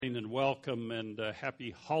morning and welcome and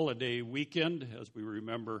happy holiday weekend as we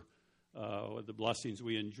remember the blessings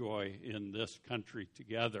we enjoy in this country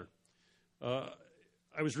together.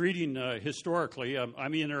 I was reading historically,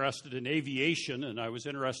 I'm interested in aviation, and I was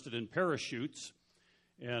interested in parachutes.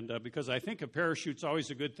 And because I think a parachute's always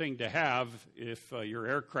a good thing to have if your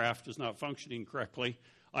aircraft is not functioning correctly.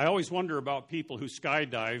 I always wonder about people who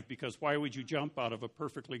skydive, because why would you jump out of a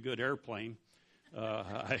perfectly good airplane?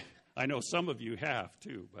 I know some of you have,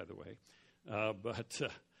 too, by the way. But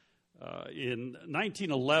in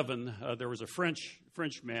 1911, there was a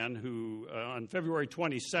Frenchman who, on February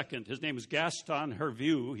 22nd, his name was Gaston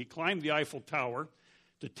Hervieux. He climbed the Eiffel Tower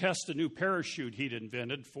to test a new parachute he'd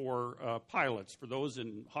invented for pilots, for those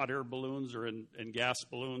in hot air balloons or in gas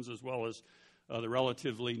balloons, as well as the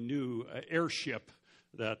relatively new airship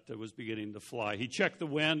that was beginning to fly. He checked the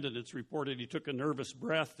wind, and it's reported he took a nervous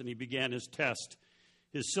breath, and he began his test.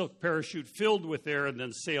 His silk parachute filled with air and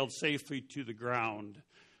then sailed safely to the ground.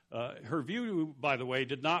 Hervieux, by the way,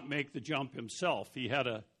 did not make the jump himself. He had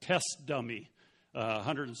a test dummy, a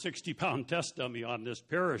 160-pound test dummy on this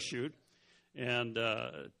parachute.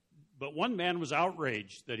 But one man was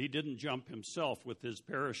outraged that he didn't jump himself with his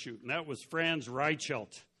parachute, and that was Franz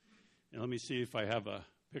Reichelt. And let me see if I have a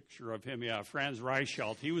picture of him. Yeah, Franz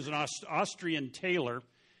Reichelt. He was an Austrian tailor,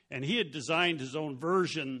 and he had designed his own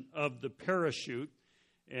version of the parachute.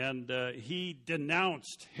 And he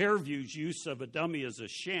denounced Hervieux's use of a dummy as a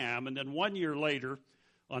sham. And then 1 year later,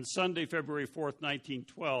 on Sunday, February 4th,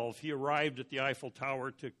 1912, he arrived at the Eiffel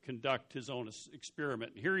Tower to conduct his own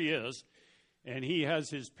experiment. And here he is, and he has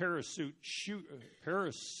his parachute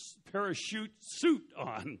suit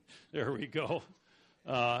on. There we go.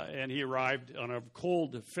 And he arrived on a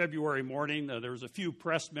cold February morning. There was a few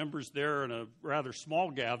press members there and a rather small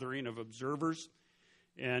gathering of observers.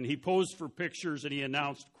 And he posed for pictures, and he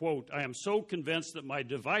announced, quote, "I am so convinced that my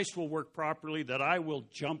device will work properly that I will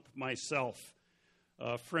jump myself."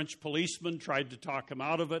 A French policeman tried to talk him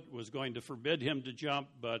out of it, was going to forbid him to jump,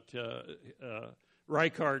 but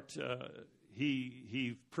Reichelt,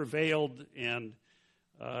 he prevailed, and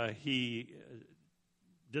he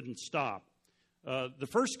didn't stop. The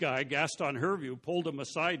first guy, Gaston Hervieux, pulled him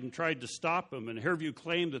aside and tried to stop him, and Hervieux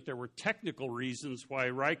claimed that there were technical reasons why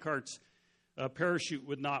Reichelt's parachute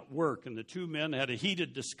would not work, and the two men had a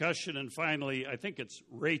heated discussion, and finally, I think it's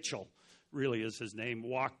Rachel, really is his name,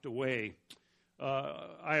 walked away.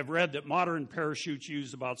 I have read that modern parachutes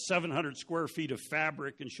use about 700 square feet of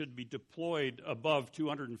fabric and should be deployed above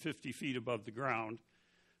 250 feet above the ground.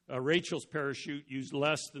 Rachel's parachute used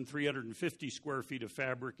less than 350 square feet of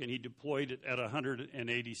fabric, and he deployed it at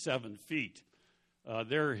 187 feet.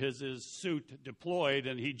 There his suit deployed,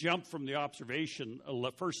 and he jumped from the observation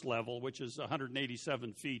first level, which is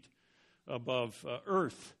 187 feet above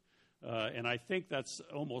Earth. And I think that's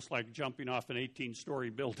almost like jumping off an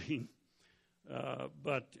 18-story building.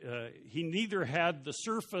 But he neither had the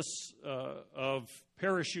surface of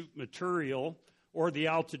parachute material or the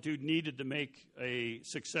altitude needed to make a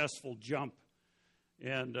successful jump.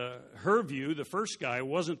 And Hervieux, the first guy,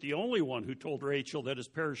 wasn't the only one who told Rachel that his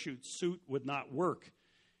parachute suit would not work.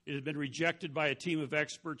 It had been rejected by a team of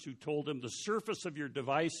experts who told him, "The surface of your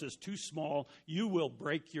device is too small. You will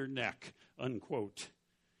break your neck," unquote.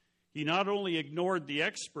 He not only ignored the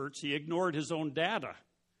experts, he ignored his own data.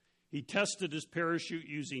 He tested his parachute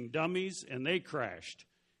using dummies, and they crashed.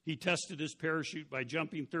 He tested his parachute by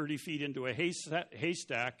jumping 30 feet into a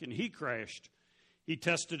haystack, and he crashed. He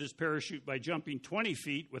tested his parachute by jumping 20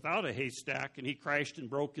 feet without a haystack, and he crashed and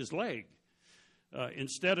broke his leg.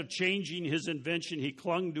 Instead of changing his invention, he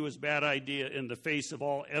clung to his bad idea in the face of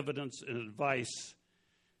all evidence and advice.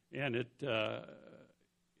 And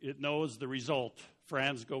it knows the result.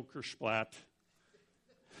 Franz Gokersplat.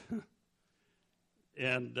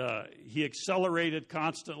 And he accelerated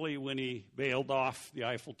constantly when he bailed off the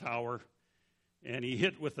Eiffel Tower. And he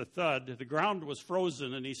hit with a thud. The ground was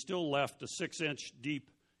frozen, and he still left a 6-inch deep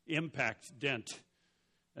impact dent.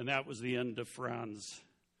 And that was the end of Franz.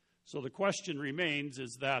 So the question remains,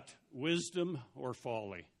 is that wisdom or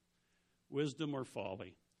folly? Wisdom or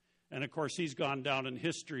folly? And, of course, he's gone down in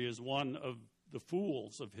history as one of the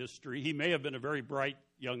fools of history. He may have been a very bright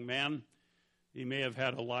young man. He may have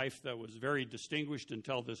had a life that was very distinguished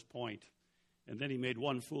until this point. And then he made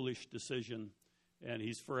one foolish decision, and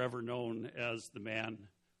he's forever known as the man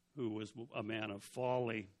who was a man of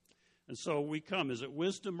folly. And so we come, is it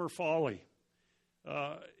wisdom or folly?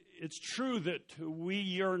 It's true that we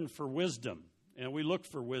yearn for wisdom, and we look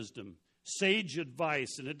for wisdom, sage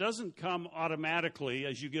advice, and it doesn't come automatically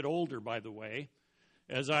as you get older, by the way.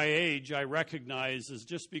 As I age, I recognize that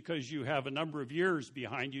just because you have a number of years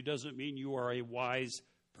behind you doesn't mean you are a wise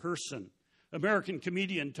person. American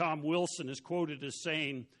comedian Tom Wilson is quoted as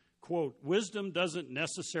saying, quote, "Wisdom doesn't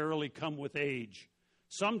necessarily come with age.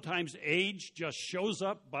 Sometimes age just shows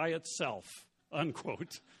up by itself,"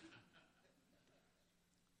 unquote.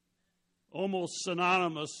 Almost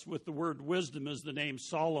synonymous with the word wisdom is the name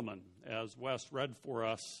Solomon, as Wes read for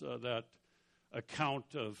us that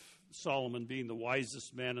account of Solomon being the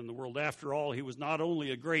wisest man in the world. After all, he was not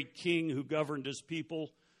only a great king who governed his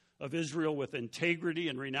people of Israel with integrity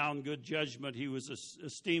and renowned good judgment, he was an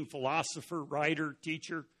esteemed philosopher, writer,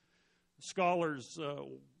 teacher. Scholars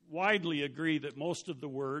widely agree that most of the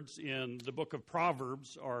words in the book of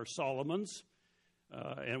Proverbs are Solomon's.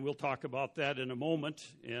 And we'll talk about that in a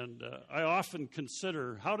moment. And I often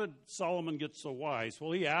consider, how did Solomon get so wise?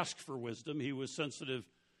 Well, he asked for wisdom. He was sensitive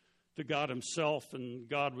to God himself, and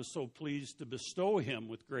God was so pleased to bestow him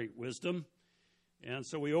with great wisdom. And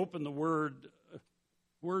so we open the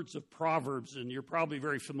words of Proverbs, and you're probably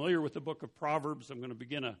very familiar with the book of Proverbs. I'm going to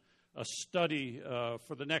begin a study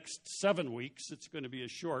for the next 7 weeks. It's going to be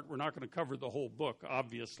short. We're not going to cover the whole book,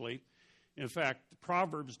 obviously. In fact,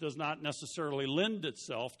 Proverbs does not necessarily lend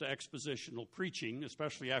itself to expositional preaching,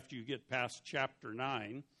 especially after you get past chapter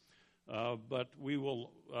 9, but we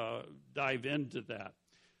will dive into that.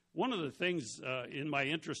 One of the things in my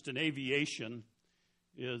interest in aviation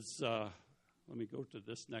is, let me go to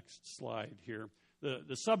this next slide here.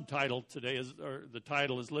 The subtitle today is, or the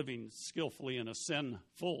title is Living Skillfully in a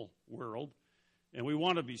Sinful World, and we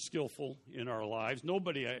want to be skillful in our lives.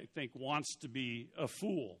 Nobody, I think, wants to be a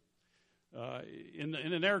fool. In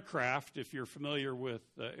an aircraft, if you're familiar with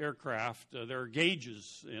aircraft, there are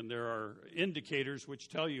gauges and there are indicators which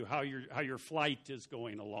tell you how your flight is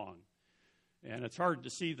going along. And it's hard to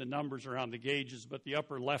see the numbers around the gauges, but the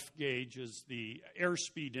upper left gauge is the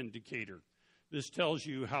airspeed indicator. This tells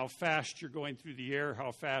you how fast you're going through the air,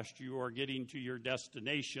 how fast you are getting to your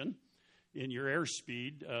destination in your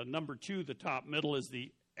airspeed. Number 2, the top middle, is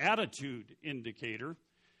the attitude indicator.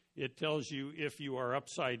 It tells you if you are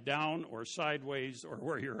upside down or sideways or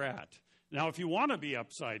where you're at. Now, if you want to be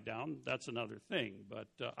upside down, that's another thing, but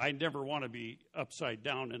I never want to be upside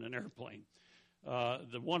down in an airplane.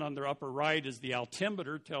 The one on the upper right is the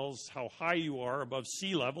altimeter, tells how high you are above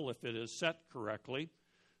sea level if it is set correctly.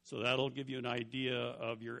 So that'll give you an idea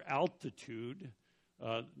of your altitude.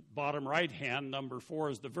 Bottom right hand, number 4,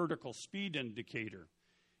 is the vertical speed indicator.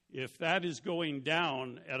 If that is going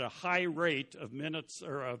down at a high rate of minutes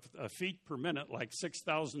or of feet per minute, like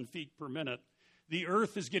 6,000 feet per minute, the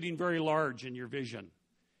earth is getting very large in your vision,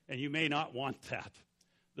 and you may not want that.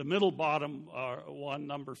 The middle bottom one,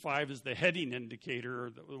 number 5, is the heading indicator, or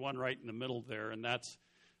the one right in the middle there, and that's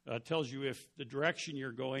tells you if the direction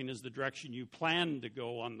you're going is the direction you plan to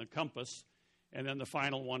go on the compass. And then the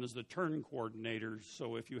final one is the turn coordinator.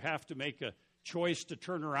 So if you have to make a choice to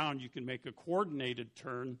turn around, you can make a coordinated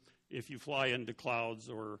turn if you fly into clouds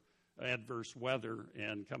or adverse weather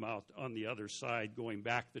and come out on the other side going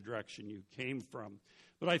back the direction you came from.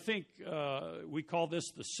 But I think we call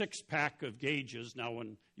this the six-pack of gauges. Now,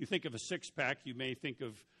 when you think of a six-pack, you may think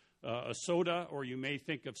of a soda, or you may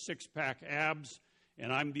think of six-pack abs,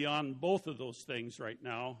 and I'm beyond both of those things right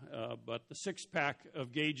now. But the six-pack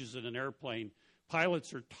of gauges in an airplane,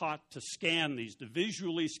 pilots are taught to scan these, to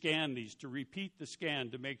visually scan these, to repeat the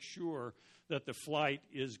scan to make sure that the flight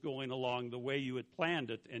is going along the way you had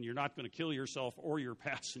planned it, and you're not going to kill yourself or your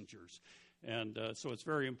passengers. And so it's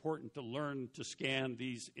very important to learn to scan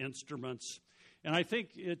these instruments. And I think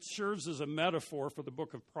it serves as a metaphor for the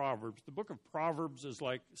book of Proverbs. The book of Proverbs is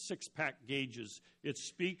like six-pack gauges. It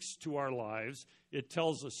speaks to our lives. It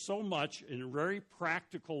tells us so much in very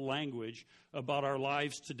practical language about our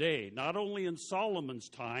lives today, not only in Solomon's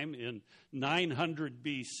time in 900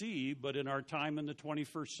 BC, but in our time in the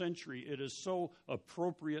 21st century. It is so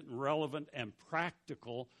appropriate and relevant and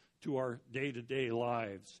practical to our day-to-day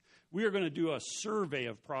lives. We are going to do a survey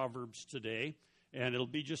of Proverbs today, and it'll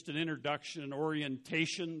be just an introduction and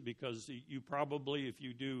orientation, because you probably, if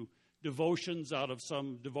you do devotions out of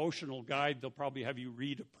some devotional guide, they'll probably have you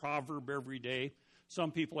read a proverb every day.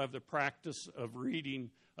 Some people have the practice of reading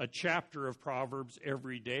a chapter of Proverbs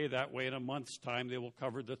every day. That way, in a month's time, they will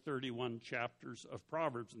cover the 31 chapters of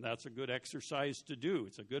Proverbs, and that's a good exercise to do.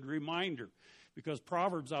 It's a good reminder, because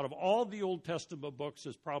Proverbs, out of all the Old Testament books,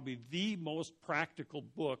 is probably the most practical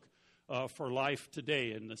book for life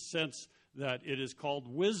today, in the sense that it is called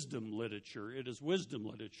wisdom literature. It is wisdom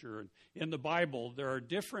literature. And in the Bible, there are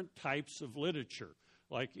different types of literature.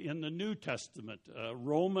 Like in the New Testament,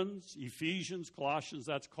 Romans, Ephesians, Colossians,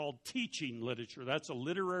 that's called teaching literature. That's a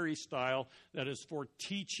literary style that is for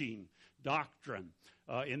teaching doctrine.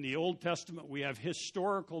 In the Old Testament, we have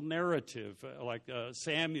historical narrative like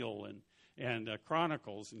Samuel and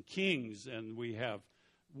Chronicles and Kings, and we have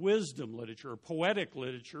wisdom literature, poetic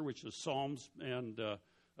literature, which is Psalms and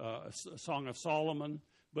Song of Solomon.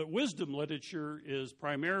 But wisdom literature is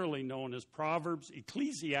primarily known as Proverbs,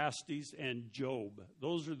 Ecclesiastes, and Job.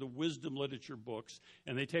 Those are the wisdom literature books,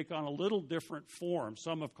 and they take on a little different form.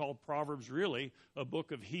 Some have called Proverbs really a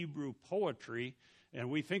book of Hebrew poetry, and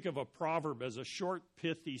we think of a proverb as a short,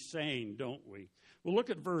 pithy saying, don't we? We'll look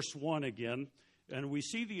at verse 1 again, and we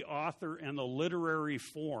see the author and the literary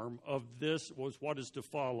form of this was what is to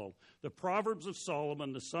follow. The Proverbs of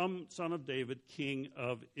Solomon, the son of David, king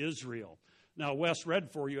of Israel. Now, Wes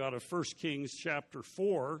read for you out of 1 Kings chapter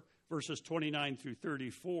 4, verses 29 through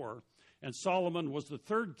 34. And Solomon was the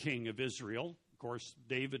third king of Israel. Of course,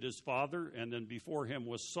 David his father, and then before him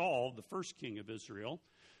was Saul, the first king of Israel.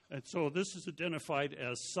 And so this is identified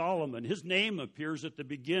as Solomon. His name appears at the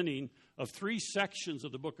beginning of 3 sections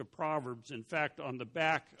of the book of Proverbs. In fact, on the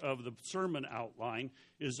back of the sermon outline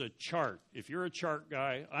is a chart. If you're a chart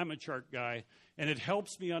guy, I'm a chart guy, and it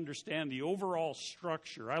helps me understand the overall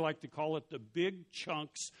structure. I like to call it the big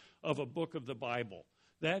chunks of a book of the Bible.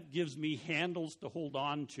 That gives me handles to hold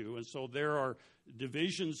on to. And so there are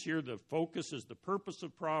divisions here. The focus is the purpose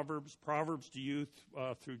of Proverbs, Proverbs to youth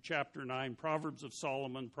through chapter 9, Proverbs of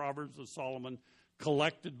Solomon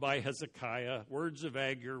collected by Hezekiah, words of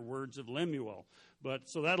Agur, words of Lemuel.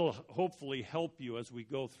 So that'll hopefully help you as we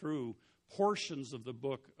go through portions of the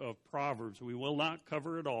book of Proverbs. We will not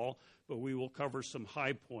cover it all, but we will cover some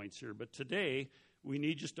high points here. But today, we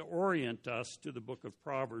need just to orient us to the book of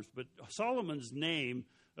Proverbs. But Solomon's name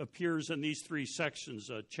appears in these 3 sections.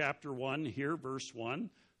 Chapter 1 here, verse 1,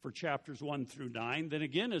 for chapters 1 through 9. Then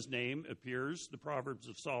again his name appears, the Proverbs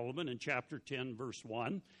of Solomon, in chapter 10, verse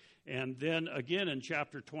 1. And then again in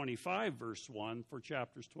chapter 25, verse 1, for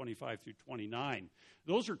chapters 25 through 29.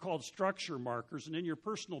 Those are called structure markers, and in your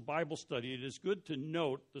personal Bible study, it is good to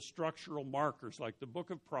note the structural markers, like the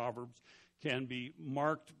book of Proverbs can be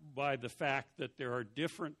marked by the fact that there are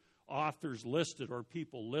different authors listed or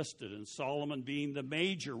people listed, and Solomon being the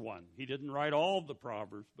major one. He didn't write all of the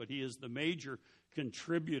Proverbs, but he is the major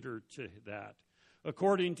contributor to that.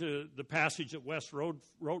 According to the passage that Wes wrote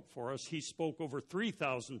for us, he spoke over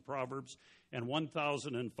 3,000 Proverbs and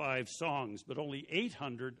 1,005 songs, but only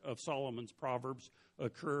 800 of Solomon's Proverbs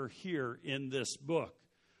occur here in this book.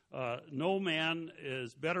 No man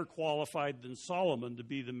is better qualified than Solomon to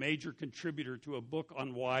be the major contributor to a book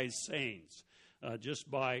on wise sayings,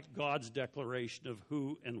 just by God's declaration of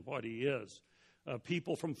who and what he is.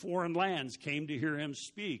 People from foreign lands came to hear him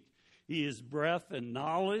speak. His breadth and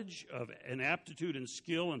knowledge and aptitude and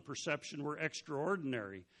skill and perception were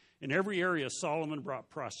extraordinary. In every area, Solomon brought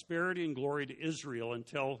prosperity and glory to Israel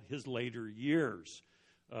until his later years.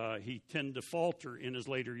 He tended to falter in his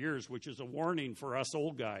later years, which is a warning for us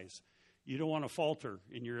old guys. You don't want to falter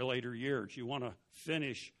in your later years. You want to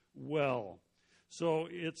finish well. So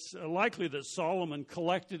it's likely that Solomon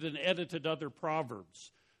collected and edited other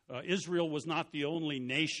proverbs. Israel was not the only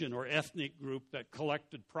nation or ethnic group that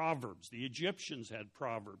collected proverbs. The Egyptians had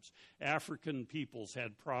proverbs. African peoples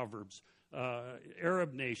had proverbs.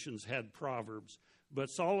 Arab nations had proverbs. But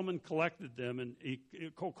Solomon collected them, and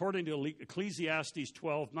according to Ecclesiastes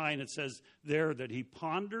 12:9, it says there that he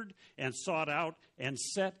pondered and sought out and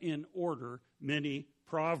set in order many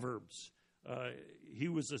proverbs.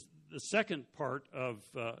 The second part of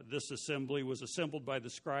this assembly was assembled by the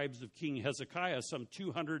scribes of King Hezekiah some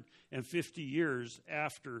 250 years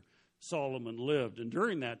after Solomon lived. And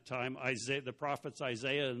during that time, the prophets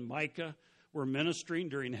Isaiah and Micah were ministering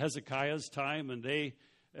during Hezekiah's time, and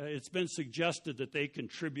it's been suggested that they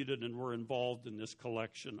contributed and were involved in this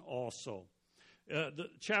collection also.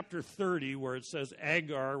 Chapter 30, where it says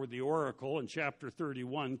Agur with the oracle, and chapter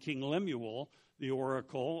 31, King Lemuel, the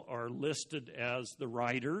oracle, are listed as the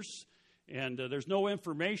writers. And there's no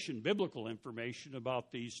biblical information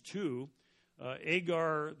about these two.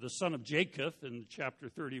 Agur, the son of Jacob, in chapter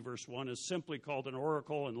 30, verse 1, is simply called an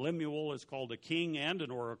oracle, and Lemuel is called a king and an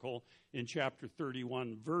oracle in chapter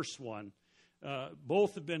 31, verse 1.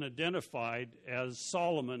 Both have been identified as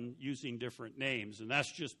Solomon using different names, and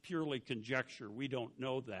that's just purely conjecture. We don't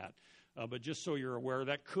know that. But just so you're aware,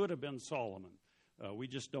 that could have been Solomon. We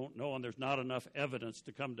just don't know, and there's not enough evidence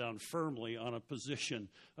to come down firmly on a position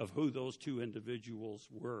of who those two individuals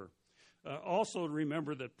were. Also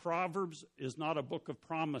remember that Proverbs is not a book of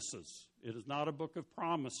promises. It is not a book of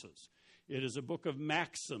promises. It is a book of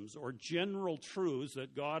maxims or general truths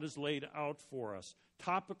that God has laid out for us.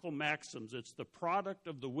 Topical maxims. It's the product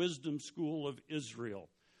of the wisdom school of Israel.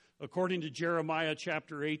 According to Jeremiah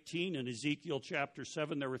chapter 18 and Ezekiel chapter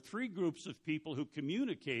 7, there were three groups of people who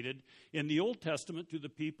communicated in the Old Testament to the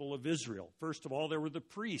people of Israel. First of all, there were the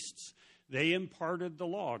priests. They imparted the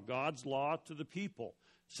law, God's law, to the people.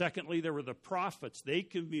 Secondly, there were the prophets. They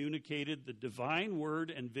communicated the divine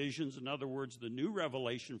word and visions, in other words, the new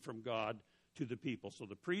revelation from God to the people. So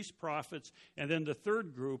the priests, prophets, and then the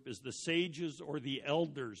third group is the sages or the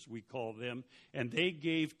elders, we call them, and they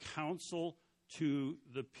gave counsel to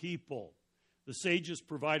the people. The sages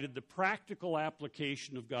provided the practical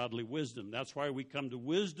application of godly wisdom. That's why we come to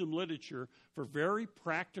wisdom literature for very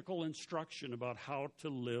practical instruction about how to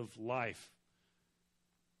live life.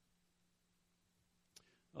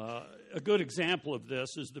 A good example of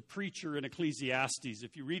this is the preacher in Ecclesiastes.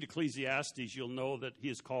 If you read Ecclesiastes, you'll know that he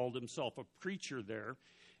has called himself a preacher there.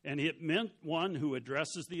 And it meant one who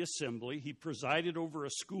addresses the assembly. He presided over a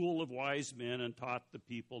school of wise men and taught the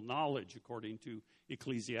people knowledge, according to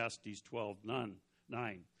Ecclesiastes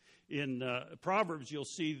 12:9. In Proverbs, you'll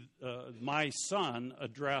see my son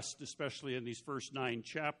addressed, especially in these first 9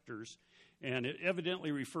 chapters, and it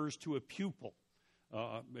evidently refers to a pupil.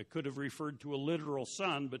 It could have referred to a literal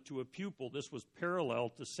son, but to a pupil. This was parallel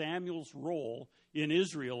to Samuel's role in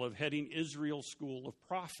Israel of heading Israel's school of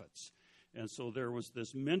prophets. And so there was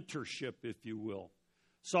this mentorship, if you will.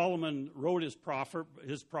 Solomon wrote his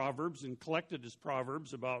Proverbs and collected his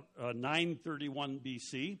Proverbs about 931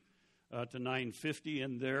 B.C. To 950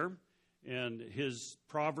 in there. And his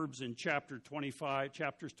Proverbs in chapters 25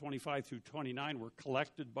 through 29 were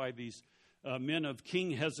collected by these men of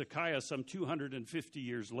King Hezekiah some 250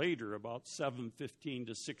 years later, about 715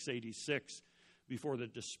 to 686. Before the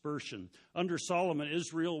dispersion. Under Solomon,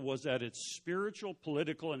 Israel was at its spiritual,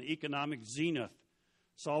 political, and economic zenith.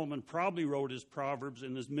 Solomon probably wrote his Proverbs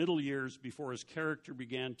in his middle years before his character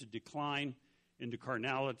began to decline into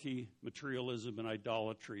carnality, materialism, and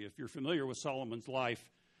idolatry. If you're familiar with Solomon's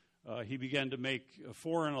life, he began to make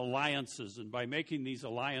foreign alliances, and by making these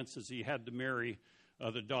alliances, he had to marry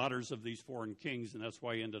the daughters of these foreign kings, and that's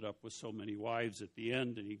why he ended up with so many wives at the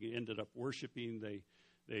end, and he ended up worshiping.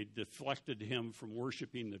 They deflected him from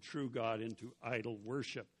worshiping the true God into idol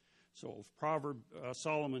worship. So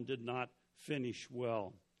Solomon did not finish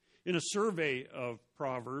well. In a survey of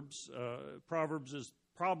Proverbs, Proverbs is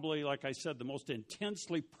probably, like I said, the most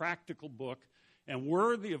intensely practical book and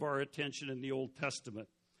worthy of our attention in the Old Testament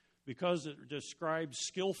because it describes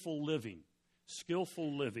skillful living.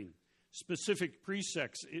 Skillful living. Specific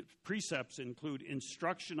precepts include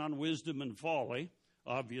instruction on wisdom and folly,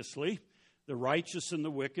 obviously. The righteous and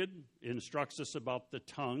the wicked instructs us about the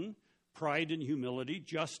tongue, pride and humility,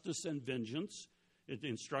 justice and vengeance. It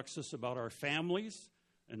instructs us about our families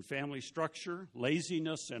and family structure,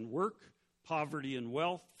 laziness and work, poverty and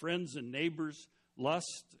wealth, friends and neighbors,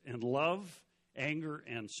 lust and love, anger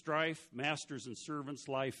and strife, masters and servants,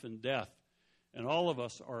 life and death. And all of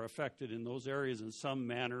us are affected in those areas in some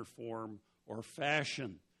manner, form, or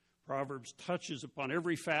fashion. Proverbs touches upon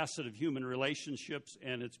every facet of human relationships,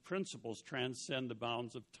 and its principles transcend the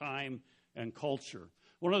bounds of time and culture.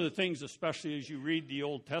 One of the things, especially as you read the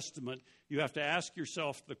Old Testament, you have to ask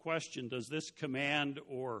yourself the question, does this command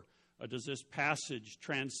or does this passage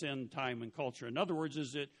transcend time and culture? In other words,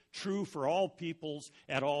 is it true for all peoples,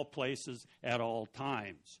 at all places, at all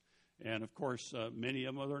times? And, of course, many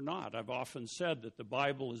of them are not. I've often said that the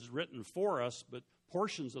Bible is written for us, but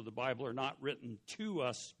portions of the Bible are not written to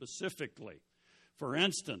us specifically. For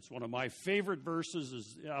instance, one of my favorite verses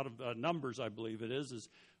is out of Numbers, I believe it is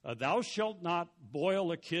thou shalt not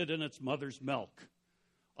boil a kid in its mother's milk.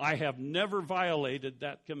 I have never violated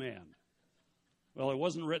that command. Well, it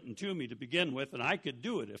wasn't written to me to begin with, and I could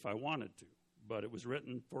do it if I wanted to. But it was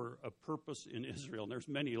written for a purpose in Israel, and there's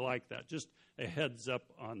many like that. Just a heads up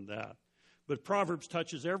on that. But Proverbs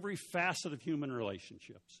touches every facet of human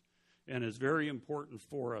relationships and is very important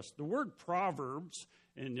for us. The word Proverbs,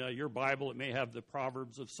 in your Bible, it may have the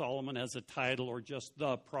Proverbs of Solomon as a title or just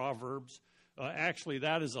the Proverbs. Actually,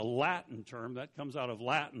 that is a Latin term. That comes out of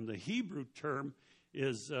Latin. The Hebrew term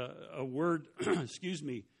is a word,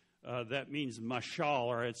 that means mashal,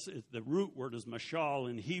 or the root word is mashal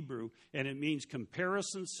in Hebrew, and it means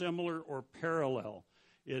comparison, similar, or parallel.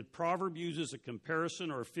 Proverb uses a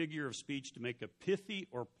comparison or a figure of speech to make a pithy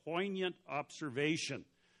or poignant observation.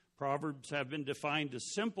 Proverbs have been defined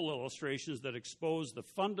as simple illustrations that expose the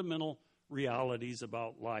fundamental realities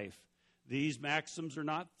about life. These maxims are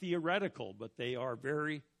not theoretical, but they are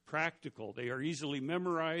very practical. They are easily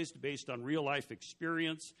memorized based on real-life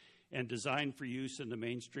experience and designed for use in the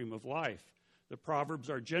mainstream of life. The Proverbs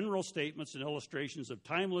are general statements and illustrations of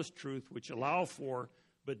timeless truth which allow for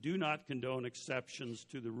but do not condone exceptions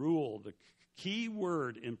to the rule. The Key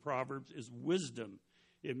word in Proverbs is wisdom.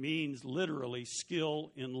 It means literally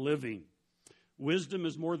skill in living. Wisdom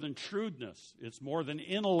is more than shrewdness. It's more than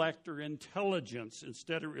intellect or intelligence.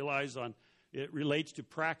 Instead, it relates to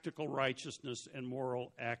practical righteousness and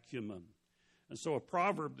moral acumen. And so a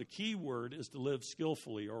proverb, the key word is to live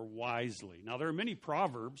skillfully or wisely. Now, there are many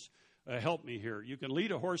proverbs. Help me here. You can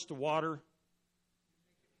lead a horse to water,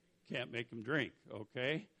 can't make him drink,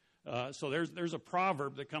 okay? So there's a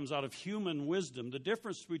proverb that comes out of human wisdom. The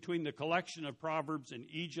difference between the collection of proverbs in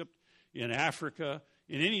Egypt, in Africa,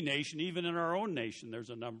 in any nation, even in our own nation, there's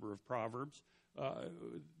a number of proverbs.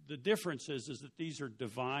 The difference is that these are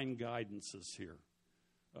divine guidances here.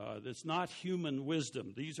 It's not human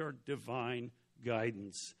wisdom. These are divine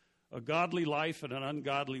guidance. A godly life in an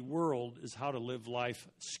ungodly world is how to live life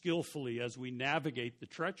skillfully as we navigate the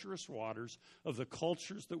treacherous waters of the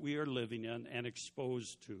cultures that we are living in and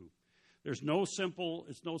exposed to. It's no simple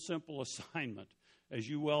assignment, as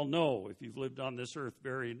you well know if you've lived on this earth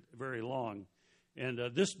very, very long. And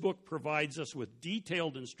this book provides us with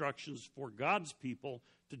detailed instructions for God's people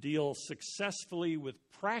to deal successfully with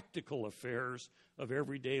practical affairs of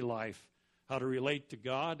everyday life, how to relate to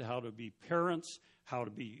God, how to be parents, how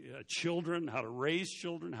to be children, how to raise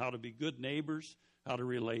children, how to be good neighbors, how to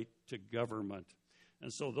relate to government.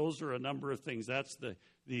 And so those are a number of things. That's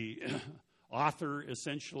the author,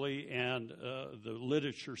 essentially, and the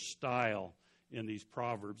literature style in these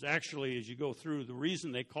Proverbs. Actually, as you go through, the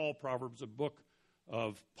reason they call Proverbs a book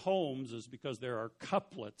of poems is because there are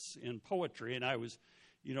couplets in poetry. And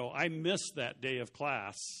I missed that day of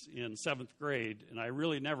class in 7th grade, and I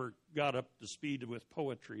really never got up to speed with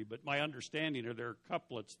poetry. But my understanding are there are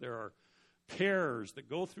couplets, there are pairs that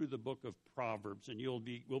go through the book of Proverbs, and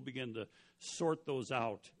we'll begin to sort those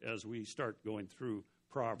out as we start going through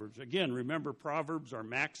Proverbs. Again, remember, Proverbs are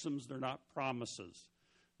maxims, they're not promises.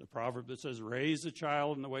 The proverb that says, raise a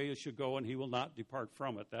child in the way he should go, and he will not depart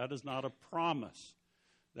from it. That is not a promise.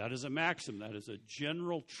 That is a maxim. That is a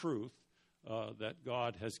general truth that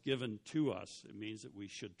God has given to us. It means that we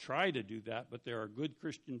should try to do that, but there are good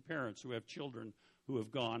Christian parents who have children who have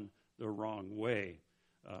gone the wrong way.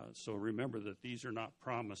 So remember that these are not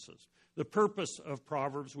promises. The purpose of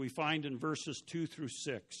Proverbs we find in verses 2 through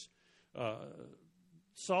 6.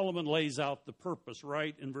 Solomon lays out the purpose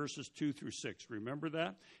right in verses 2 through 6. Remember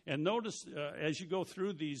that? And notice as you go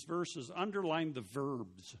through these verses, underline the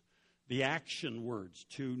verbs, the action words,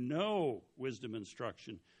 to know wisdom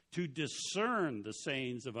instruction, to discern the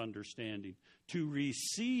sayings of understanding, to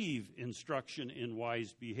receive instruction in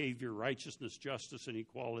wise behavior, righteousness, justice, and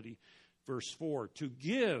equality. Verse 4, to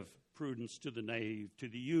give prudence to the naive, to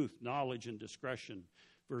the youth, knowledge and discretion.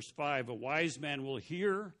 Verse 5, a wise man will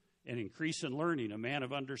hear and increase in learning. A man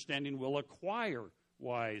of understanding will acquire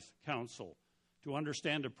wise counsel. To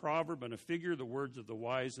understand a proverb and a figure, the words of the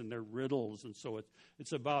wise and their riddles. And so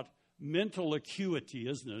it's about mental acuity,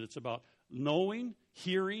 isn't it? It's about knowing,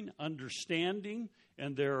 hearing, understanding,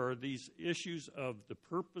 and there are these issues of the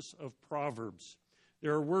purpose of Proverbs.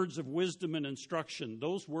 There are words of wisdom and instruction.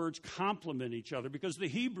 Those words complement each other because the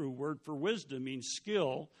Hebrew word for wisdom means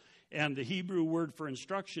skill, and the Hebrew word for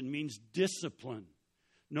instruction means discipline.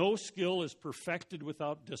 No skill is perfected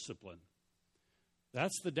without discipline.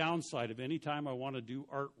 That's the downside of any time I want to do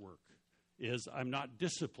artwork, is I'm not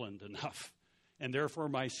disciplined enough, and therefore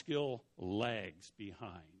my skill lags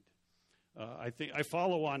behind. I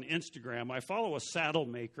follow on Instagram, I follow a saddle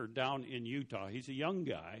maker down in Utah. He's a young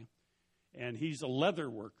guy, and he's a leather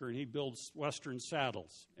worker, and he builds Western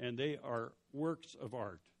saddles, and they are works of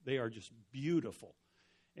art. They are just beautiful.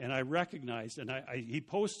 And I recognize, and he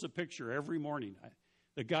posts a picture every morning.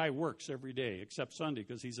 The guy works every day, except Sunday,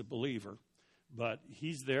 because he's a believer. But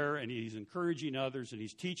he's there, and he's encouraging others, and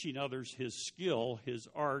he's teaching others his skill, his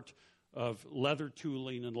art of leather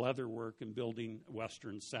tooling and leather work and building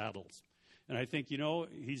Western saddles. And I think,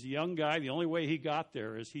 he's a young guy. The only way he got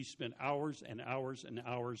there is he spent hours and hours and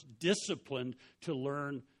hours disciplined to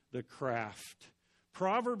learn the craft.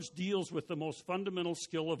 Proverbs deals with the most fundamental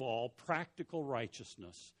skill of all, practical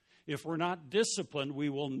righteousness. If we're not disciplined, we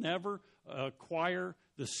will never acquire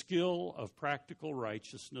the skill of practical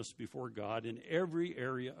righteousness before God in every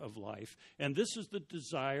area of life. And this is the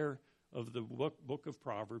desire of the book of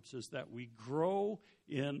Proverbs, is that we grow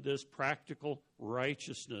in this practical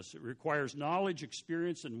righteousness. It requires knowledge,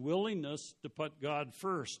 experience, and willingness to put God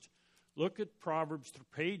first. Look at Proverbs,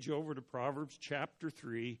 page over to Proverbs chapter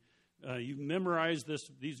 3. You memorize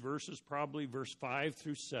these verses, probably verse 5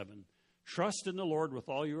 through 7. Trust in the Lord with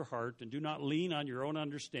all your heart, and do not lean on your own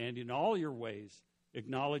understanding. In all your ways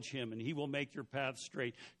Acknowledge him, and he will make your path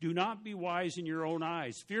straight. Do not be wise in your own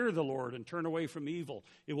eyes. Fear the Lord and turn away from evil.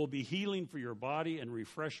 It will be healing for your body and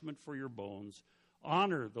refreshment for your bones.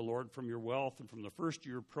 Honor the Lord from your wealth and from the first of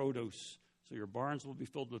your produce, so your barns will be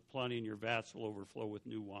filled with plenty and your vats will overflow with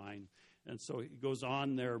new wine. And so it goes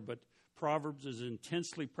on there, but Proverbs is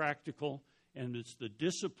intensely practical, and it's the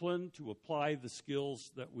discipline to apply the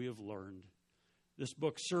skills that we have learned. This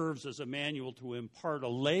book serves as a manual to impart a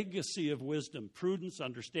legacy of wisdom, prudence,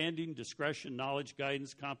 understanding, discretion, knowledge,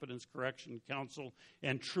 guidance, competence, correction, counsel,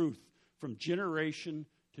 and truth from generation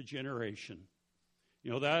to generation.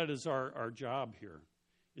 You know, that is our job here,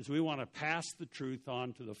 is we want to pass the truth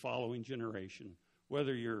on to the following generation,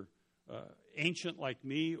 whether you're ancient like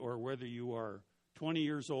me or whether you are 20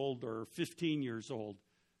 years old or 15 years old.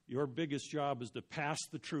 Your biggest job is to pass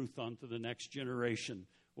the truth on to the next generation.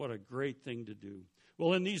 What a great thing to do.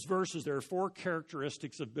 Well, in these verses, there are 4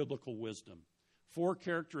 characteristics of biblical wisdom. 4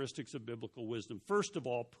 characteristics of biblical wisdom. First of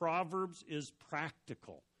all, Proverbs is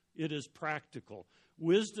practical. It is practical.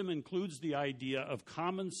 Wisdom includes the idea of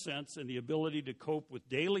common sense and the ability to cope with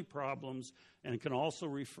daily problems, and can also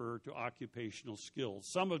refer to occupational skills.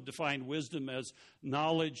 Some have defined wisdom as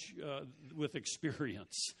knowledge with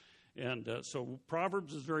experience. And so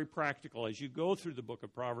Proverbs is very practical. As you go through the book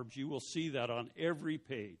of Proverbs, you will see that on every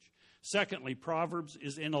page. Secondly, Proverbs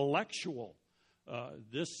is intellectual.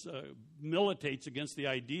 This militates against the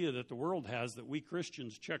idea that the world has that we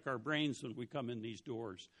Christians check our brains when we come in these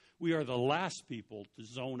doors. We are the last people to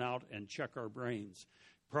zone out and check our brains.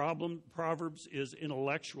 Proverbs is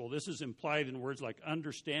intellectual. This is implied in words like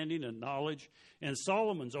understanding and knowledge. And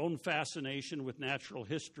Solomon's own fascination with natural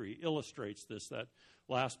history illustrates this. That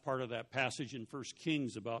last part of that passage in 1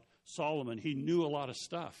 Kings about Solomon, he knew a lot of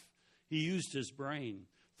stuff. He used his brain.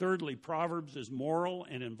 Thirdly, Proverbs is moral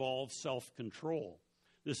and involves self-control.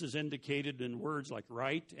 This is indicated in words like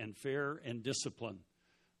right and fair and discipline,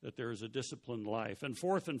 that there is a disciplined life. And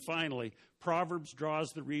fourth and finally, Proverbs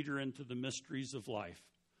draws the reader into the mysteries of life.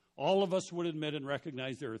 All of us would admit and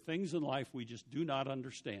recognize there are things in life we just do not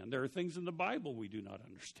understand. There are things in the Bible we do not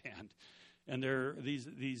understand. And there are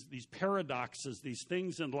these paradoxes, these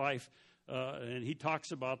things in life, and he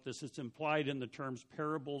talks about this. It's implied in the terms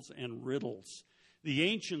parables and riddles. The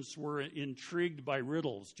ancients were intrigued by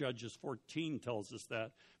riddles. Judges 14 tells us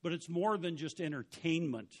that. But it's more than just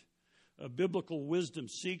entertainment. Biblical wisdom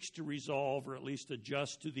seeks to resolve or at least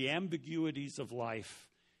adjust to the ambiguities of life.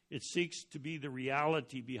 It seeks to be the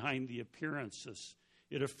reality behind the appearances.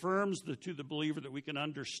 It affirms to the believer that we can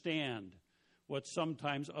understand what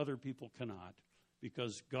sometimes other people cannot,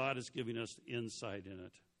 because God is giving us insight in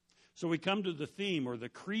it. So we come to the theme, or the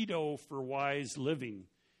credo for wise living,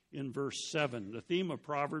 in verse 7. The theme of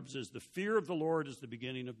Proverbs is the fear of the Lord is the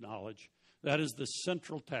beginning of knowledge. That is the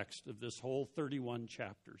central text of this whole 31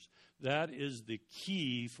 chapters. That is the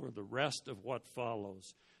key for the rest of what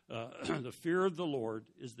follows. The fear of the Lord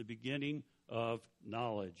is the beginning of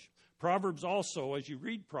knowledge. Proverbs also, as you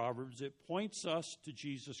read Proverbs, it points us to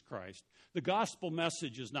Jesus Christ. The gospel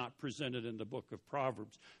message is not presented in the book of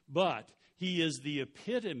Proverbs, but he is the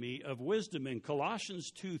epitome of wisdom. In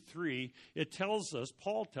Colossians 2:3,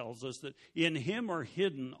 Paul tells us that in him are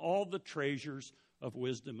hidden all the treasures of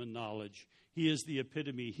wisdom and knowledge. He is the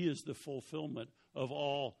epitome. He is the fulfillment of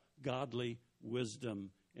all godly wisdom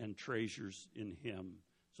and treasures in him.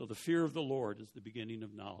 So the fear of the Lord is the beginning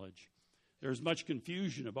of knowledge. There's much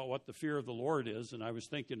confusion about what the fear of the Lord is, and I was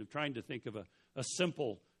trying to think of a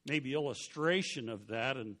simple, maybe illustration of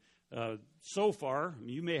that, and so far,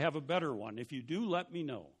 you may have a better one. If you do, let me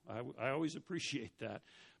know. I always appreciate that.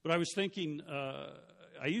 But I was thinking,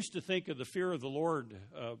 I used to think of the fear of the Lord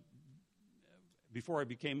before I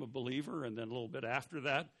became a believer, and then a little bit after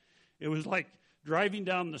that. It was like driving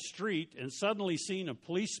down the street and suddenly seeing a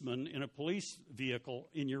policeman in a police vehicle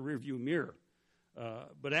in your rearview mirror.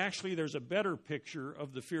 But actually, there's a better picture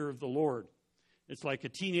of the fear of the Lord. It's like a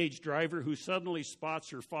teenage driver who suddenly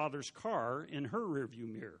spots her father's car in her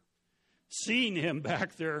rearview mirror. Seeing him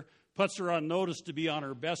back there puts her on notice to be on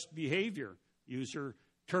her best behavior. Use her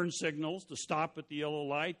turn signals to stop at the yellow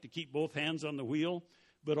light, to keep both hands on the wheel.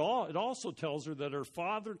 But it also tells her that her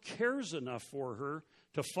father cares enough for her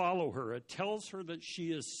to follow her. It tells her that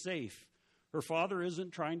she is safe. Her father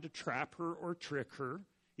isn't trying to trap her or trick her.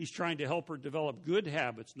 He's trying to help her develop good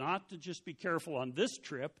habits, not to just be careful on this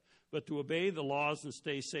trip, but to obey the laws and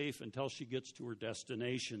stay safe until she gets to her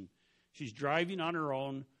destination. She's driving on her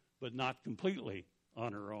own, but not completely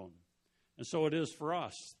on her own. And so it is for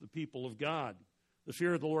us, the people of God. The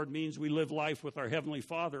fear of the Lord means we live life with our Heavenly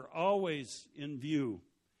Father always in view.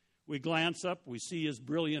 We glance up, we see His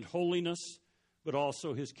brilliant holiness, but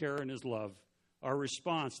also His care and His love. Our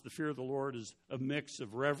response, the fear of the Lord, is a mix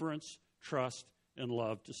of reverence, trust, and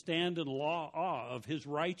love. To stand in awe of his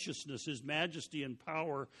righteousness, his majesty, and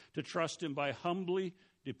power, to trust him by humbly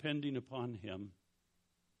depending upon him.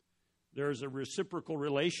 There is a reciprocal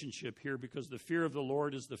relationship here because the fear of the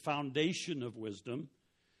Lord is the foundation of wisdom,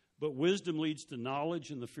 but wisdom leads to knowledge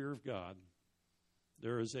and the fear of God.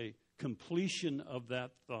 There is a completion of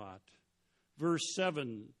that thought. Verse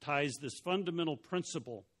 7 ties this fundamental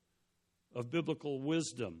principle of biblical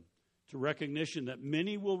wisdom to recognition that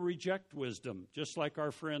many will reject wisdom, just like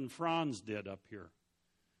our friend Franz did up here.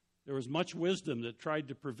 There was much wisdom that tried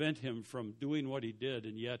to prevent him from doing what he did,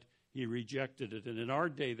 and yet he rejected it. And in our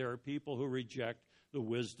day, there are people who reject the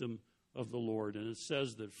wisdom of the Lord. And it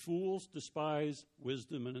says that fools despise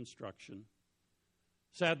wisdom and instruction.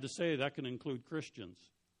 Sad to say, that can include Christians.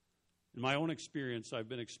 In my own experience, I've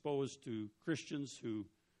been exposed to Christians who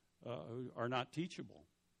are not teachable.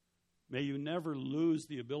 May you never lose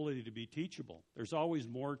the ability to be teachable. There's always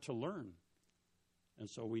more to learn. And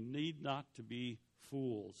so we need not to be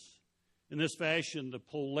fools. In this fashion, the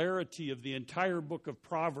polarity of the entire book of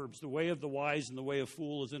Proverbs, the way of the wise and the way of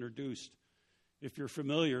fool, is introduced. If you're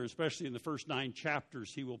familiar, especially in the first 9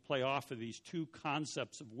 chapters, he will play off of these two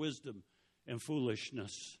concepts of wisdom and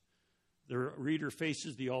foolishness. The reader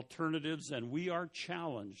faces the alternatives, and we are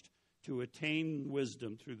challenged to attain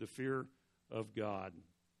wisdom through the fear of God.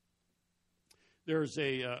 There's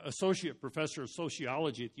a associate professor of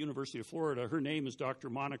sociology at the University of Florida. Her name is Dr.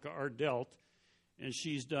 Monica Ardelt, and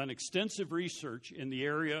she's done extensive research in the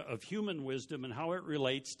area of human wisdom and how it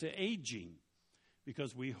relates to aging,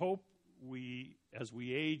 because we hope as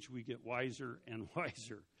we age, we get wiser and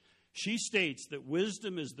wiser. She states that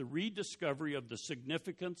wisdom is the rediscovery of the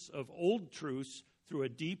significance of old truths through a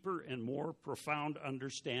deeper and more profound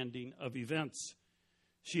understanding of events.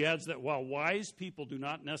 She adds that while wise people do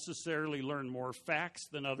not necessarily learn more facts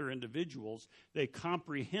than other individuals, they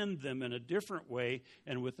comprehend them in a different way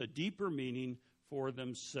and with a deeper meaning for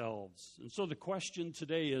themselves. And so the question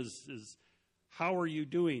today is how are you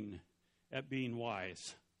doing at being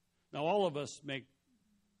wise? Now, all of us make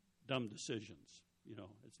dumb decisions. You know,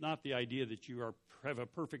 it's not the idea that you have a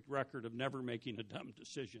perfect record of never making a dumb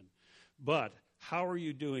decision. But how are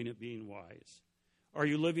you doing at being wise? Are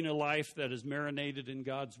you living a life that is marinated in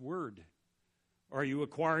God's Word? Are you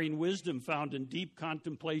acquiring wisdom found in deep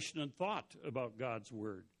contemplation and thought about God's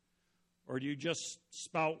Word? Or do you just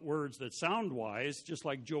spout words that sound wise, just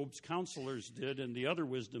like Job's counselors did in the other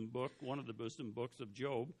wisdom book, one of the wisdom books of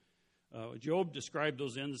Job? Job described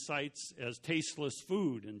those insights as tasteless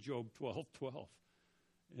food in Job 12:12.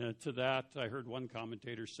 To that, I heard one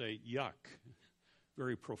commentator say, yuck.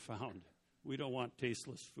 Very profound. We don't want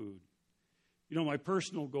tasteless food. You know, my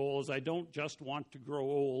personal goal is I don't just want to grow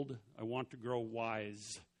old, I want to grow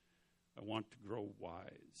wise. I want to grow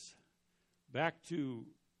wise. Back to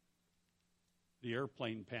the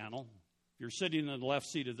airplane panel. If you're sitting in the left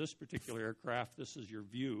seat of this particular aircraft, this is your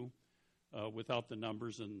view without the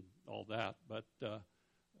numbers and all that. But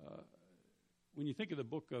when you think of the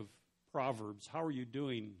book of Proverbs, how are you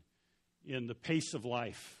doing in the pace of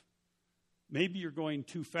life? Maybe you're going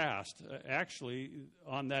too fast. Actually,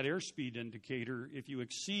 on that airspeed indicator, if you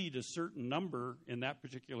exceed a certain number in that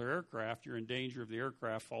particular aircraft, you're in danger of the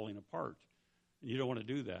aircraft falling apart. And you don't want to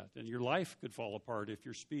do that. And your life could fall apart if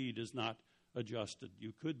your speed is not adjusted.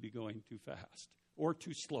 You could be going too fast or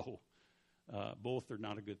too slow. Both are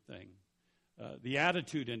not a good thing. The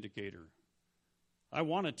attitude indicator. I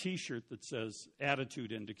want a T-shirt that says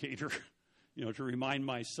attitude indicator, to remind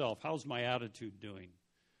myself, how's my attitude doing?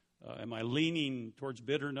 Am I leaning towards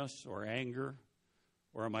bitterness or anger?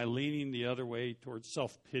 Or am I leaning the other way towards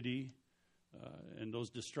self-pity and those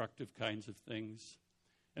destructive kinds of things?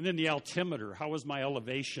 And then the altimeter, how is my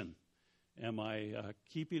elevation? Am I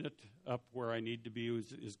keeping it up where I need to be?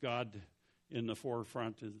 Is God in the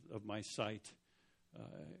forefront of my sight?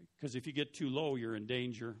 Because if you get too low, you're in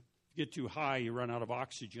danger. If you get too high, you run out of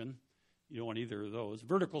oxygen. You don't want either of those.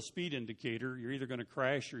 Vertical speed indicator, you're either going to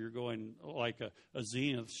crash or you're going like a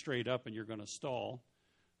zenith straight up and you're going to stall.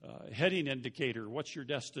 Heading indicator, what's your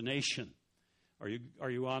destination? Are you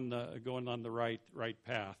going on the right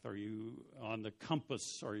path? Are you on the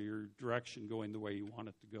compass? Are your direction going the way you want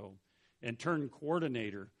it to go? And turn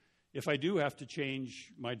coordinator, if I do have to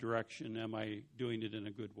change my direction, am I doing it in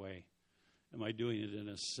a good way? Am I doing it in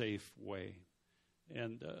a safe way?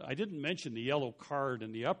 And I didn't mention the yellow card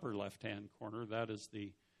in the upper left-hand corner. That is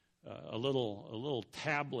a little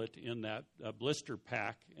tablet in that blister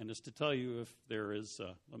pack, and it's to tell you if there is,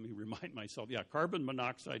 let me remind myself, carbon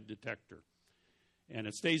monoxide detector. And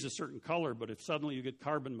it stays a certain color, but if suddenly you get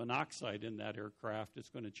carbon monoxide in that aircraft, it's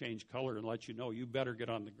going to change color and let you know you better get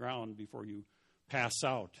on the ground before you pass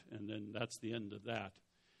out, and then that's the end of that.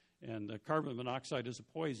 And carbon monoxide is a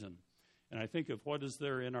poison. And I think of what is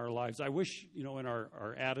there in our lives. I wish, in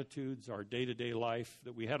our attitudes, our day-to-day life,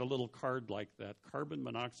 that we had a little card like that, carbon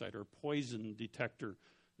monoxide or poison detector,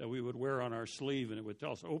 that we would wear on our sleeve, and it would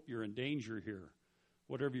tell us, oh, you're in danger here.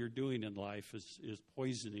 Whatever you're doing in life is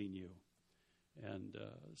poisoning you. And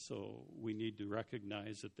so we need to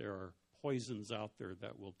recognize that there are poisons out there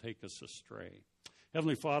that will take us astray.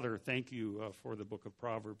 Heavenly Father, thank you for the book of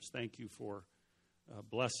Proverbs. Thank you for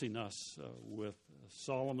blessing us with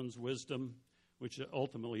Solomon's wisdom, which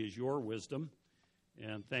ultimately is your wisdom.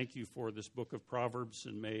 And thank you for this book of Proverbs.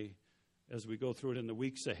 And may, as we go through it in the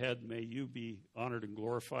weeks ahead, may you be honored and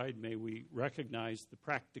glorified. May we recognize the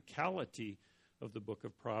practicality of the book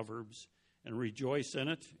of Proverbs and rejoice in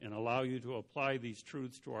it and allow you to apply these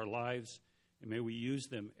truths to our lives. And may we use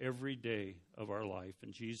them every day of our life.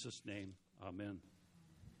 In Jesus' name, amen.